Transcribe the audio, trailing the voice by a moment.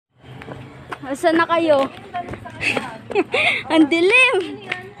Saan na kayo? Ang dilim.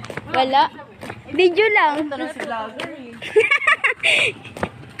 Wala. Video lang.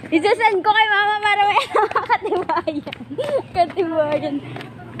 Isasend ko kay mama para may katibayan. Katibayan.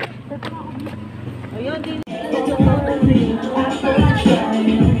 Ayun din.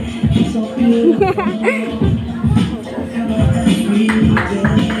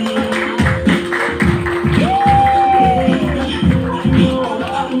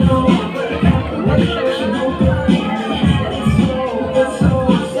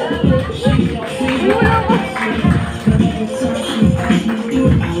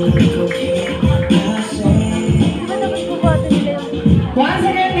 Once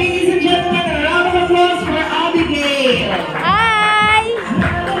again, ladies and gentlemen, a round of applause for Abiegail. Hi!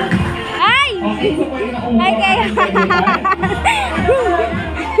 Hi! Okay, so pwede na umuha. Hi kayo.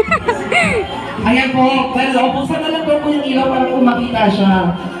 Ayan po, pero buksan na lang po yung ilaw para po makita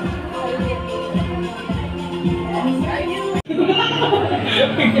siya.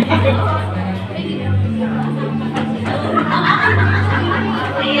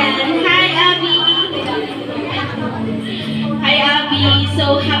 Ayan. Hi, Abby! Hi, Abby!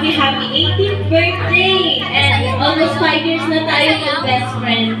 So, happy 18th birthday! And almost 5 years na tayo ng best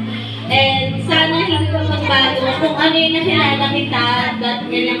friend. And sana hindi ka magbago. Kung ano yung nakilala kita, that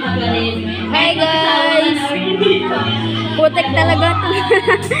ganyan ka pa rin. Hi, guys! Putek talaga ito.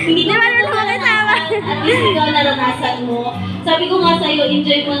 Hindi ba naman makasama? At least ikaw naranasan mo. Sabi ko nga sa'yo,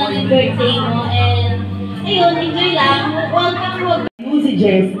 enjoy mo lang yung birthday mo. And ayun, enjoy lang. Huwag kang huwag. Si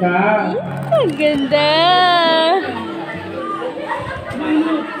Jessica. Ang ganda!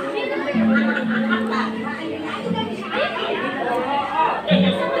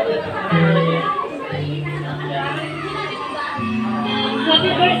 Happy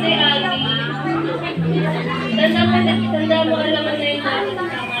birthday, Abby. Tanda mo alam na yun natin.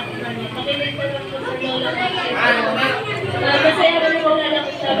 Makinig ka lang po sa lola. Masaya kami kung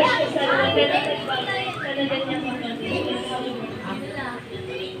lalaki sabi ko sa lola. Sana ganyan ka.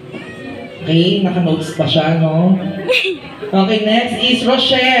 Okay, naka-notes pa siya, no? Okay, next is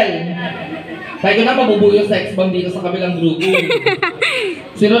Rochelle. Tayo ko na mabubuo yung sex bomb dito sa kabilang grupo.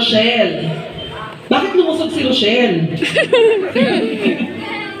 Si Rochelle. Bakit lumusog si Rochelle?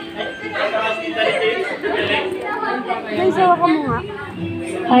 May sawa ka mo nga.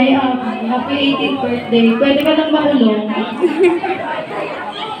 Hi, happy 18th birthday. Pwede ka lang makulong.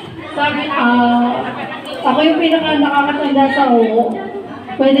 Sabi, ako yung pinaka nakakatanda sa oo.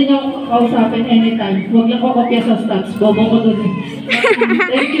 Pwede niyong kausapin anytime. Huwag lang ko kopya sa stats. Bobo ko dun.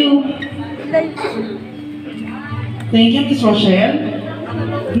 Thank you. Thank you, Miss Rochelle.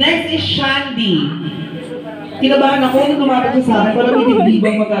 Next is Shandy. Kinabahan ako nung lumapit siya sa akin. Parang may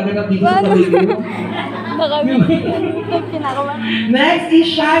dibdibang magaganap dito sa tabi ko. Baka kinakaman. Next is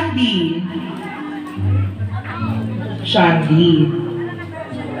Shandy. Shandy.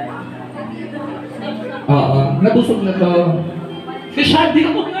 Oo, nabusog na to. Si Shandy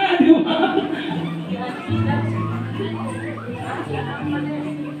ako nga, di ba?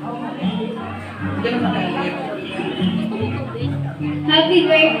 Happy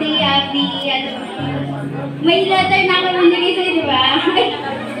birthday, Abby. May letter na ako binigay sa'yo, di ba?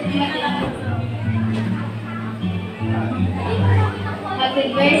 Happy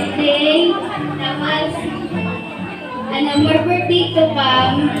birthday. Tapos, more birthday to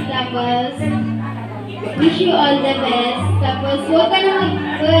come. Tapos, wish you all the best. Tapos, huwag ka na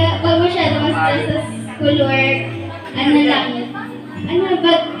wag masyado ma-stress sa school work.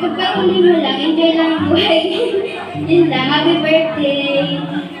 Pagpatuloy mo lang, enjoy lang ang buhay. Yun lang, happy birthday.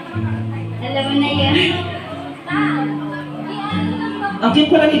 Alam mo na yan. Ang cute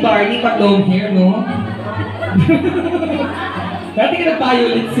pala ni Barney, pag long hair, no? Dati ka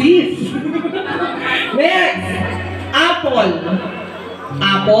nag-violet, sis. Next! Apple.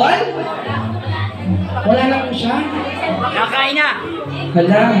 Apple? Wala na po siya. Nakain na!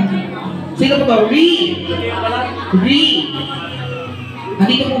 Hala. Sino po to? Ree. Ree.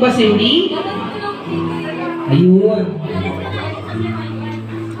 Andito po ba si Ree? Ayun.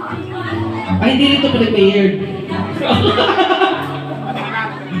 Ay, hindi rin ito prepared.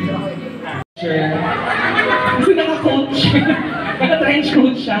 Kasi naka-coat siya. Naka-trench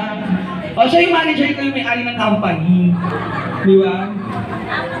coat siya. O, siya yung manager ko, yung may-ari ng company. Di ba?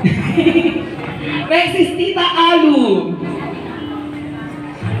 Next is Tita Alu.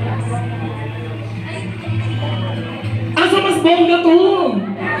 Asa mas bongga to?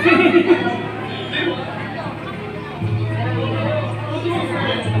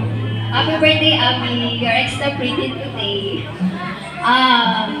 Happy birthday, Abby. You're extra pretty today.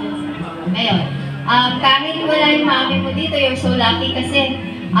 Ngayon, kahit wala yung mami mo dito, you're so lucky kasi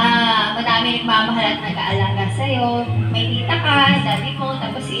madami may nagmamahal at nag-aalaga sa'yo. May tita ka, daddy mo,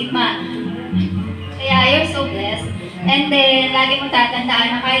 tapos si Ima. Kaya you're so blessed. And then, lagi mong tatandaan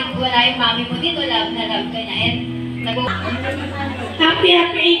na kahit wala yung mami mo dito, love na love ka niya. And Happy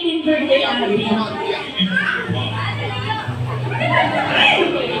 18th birthday, Abby.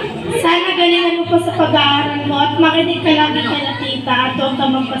 Sana galingan mo pa sa pag-aaral mo at makinig ka lagi kay na tita at huwag ka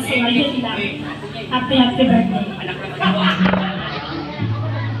magpasura. Yun lang. Happy birthday.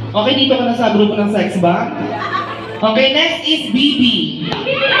 Okay, dito ka na sa grupo ng sex ba? Okay, next is Bibi.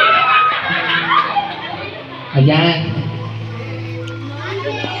 Ayan.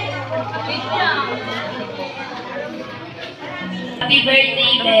 happy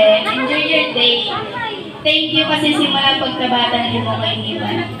birthday, Ben. Enjoy your day. Thank you kasi simula pagkabata na mo ko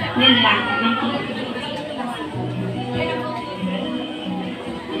iniwan. Yun lang. Thank you.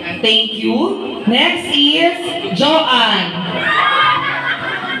 Ayan, thank you. Next is Joanne.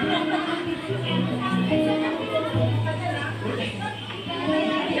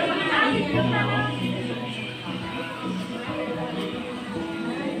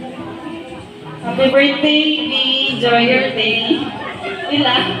 Happy birthday, B. Enjoy your day. Yun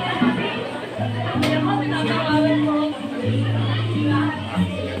lang.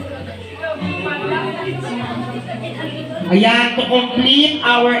 Ayan, to complete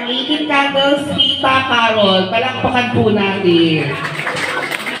our 18 candles, Tita Carol. Palakpakan po natin.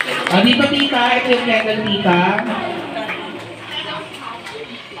 Dito, Tita. Ito yung candle, Tita.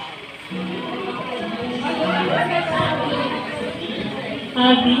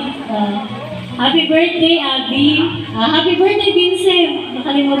 Abby, happy birthday, Abby. Happy birthday, Vincent.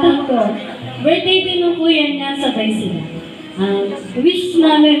 Nakalimutan ko. Birthday din ng kuya niya, sabay sila. Wish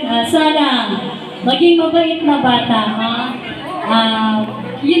namin, sana maging mabait na bata, ha?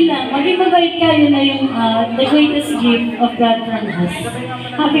 Yun lang, maging mabait ka, yun na yung the greatest gift of God from us.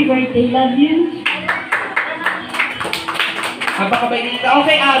 Happy birthday, love you. Napakabay dito.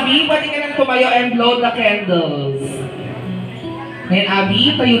 Okay, Abby, pwede ka nang tumayo and blow the candles. Ngayon, Abby,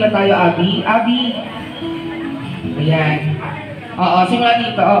 tayo na tayo, Abby. Abby. Ayan. Oo, simula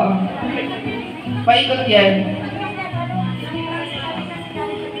dito, oo. Paikot yan.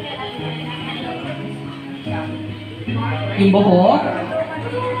 Yung buhok.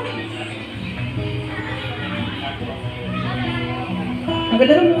 Ang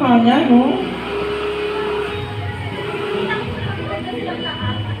ganda ng mukha niya, no?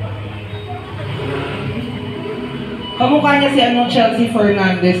 Kamukha niya si Chelsea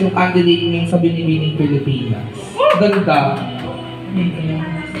Fernandez, yung candidate niya sa Binibining Pilipinas. Ganda.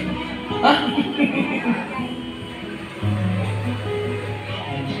 Ah.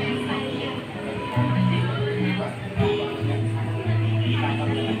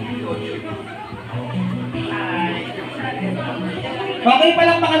 Okay,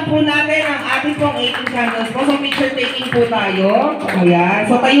 palakpakan po natin ang ating pong 18 candles po. So, picture taking po tayo. Ayan.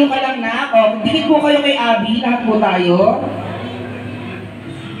 So, tayo ka lang na. O, dikit po kayo kay Abby. Lahat po tayo.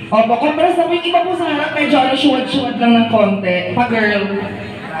 Opo, compras na po yung iba po sa harap. Medyo shuwad-shuwad lang ng konti. Pa-girl.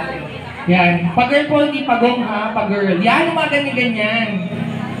 Yan. Pa-girl po, hindi pagong ha. Pa-girl. Yan, yung mga ganyan-ganyan.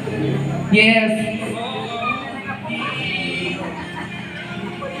 Yes.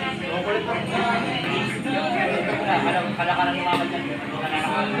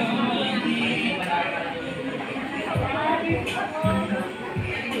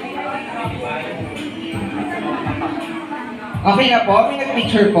 Okay na po? May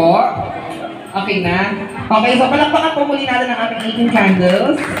nag-picture po? Okay na? Okay, so palakpakan po muli natin ang ating 18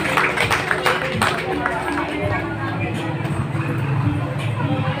 candles.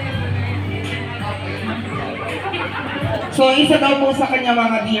 So, isa daw po sa kanya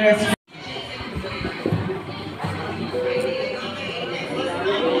mga dearest.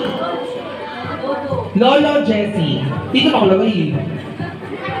 Lolo Jessie. Dito na ako lagay.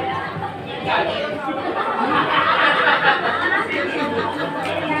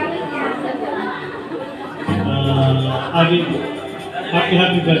 Abby,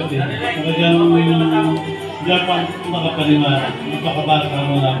 happy birthday. Talagang diyan pa makapaniwala. Napakabata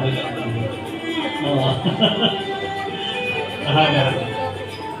mo na ako. Oo. Kahaga.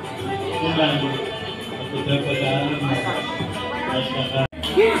 Yun lang.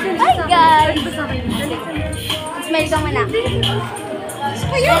 Hi guys! Smile ka muna.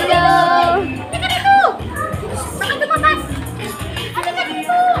 Hello! Teka dito! Baka lumabas! Ano ka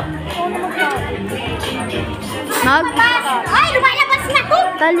dito? Ay! Lumalabas na to!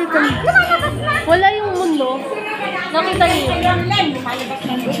 Tali ka. Lumalabas na! Wala yung mundo. Nakita niyo. Lumalabas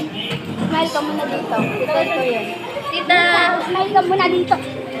na to. Smile ka muna dito. Tita ko yun. Tita! Smile ka muna dito.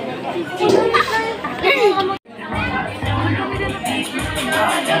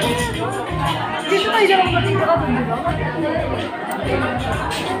 Dito tayo siya lang matito ka dun, di ba?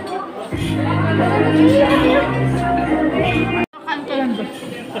 Kanto lang doon.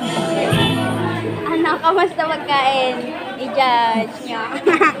 Anak, kamusta magkain? I-judge niya.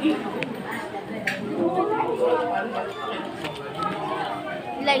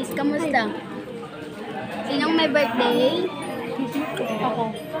 Liz, kamusta? Sinong may birthday? Ako.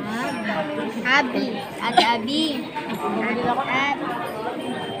 Abi. Ate Abi.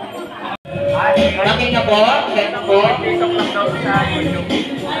 Okay na po? Okay na po?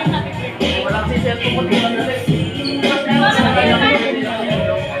 Walang si cellphone ko